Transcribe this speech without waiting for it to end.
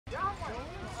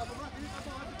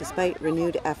Despite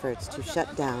renewed efforts to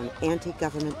shut down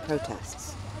anti-government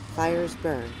protests, fires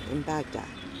burn in Baghdad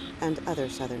and other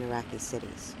southern Iraqi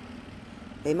cities.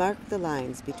 They mark the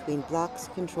lines between blocks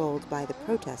controlled by the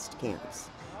protest camps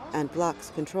and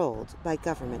blocks controlled by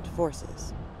government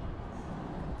forces.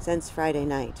 Since Friday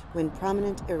night, when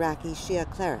prominent Iraqi Shia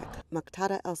cleric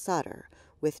Muqtada al-Sadr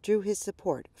withdrew his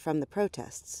support from the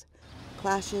protests,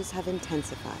 clashes have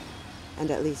intensified,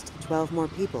 and at least 12 more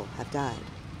people have died.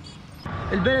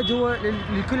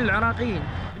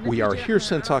 We are here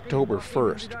since October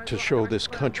 1st to show this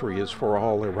country is for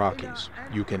all Iraqis.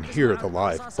 You can hear the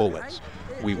live bullets.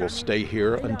 We will stay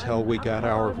here until we get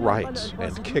our rights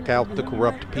and kick out the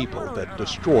corrupt people that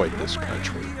destroyed this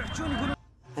country.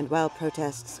 And while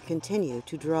protests continue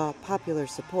to draw popular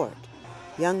support,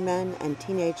 young men and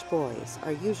teenage boys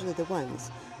are usually the ones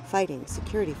fighting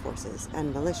security forces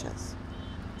and militias.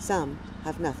 Some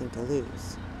have nothing to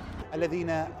lose. The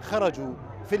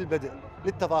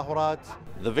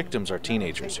victims are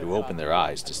teenagers who open their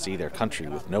eyes to see their country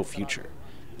with no future.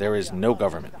 There is no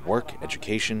government, work,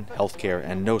 education, healthcare,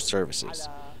 and no services.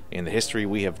 In the history,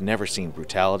 we have never seen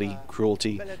brutality,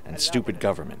 cruelty, and stupid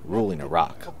government ruling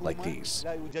Iraq like these.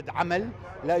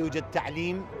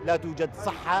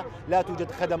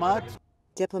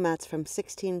 Diplomats from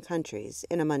 16 countries,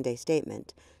 in a Monday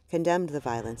statement, condemned the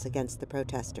violence against the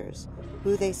protesters,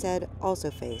 who they said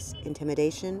also face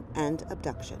intimidation and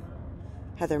abduction.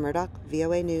 Heather Murdock,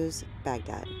 VOA News,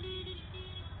 Baghdad.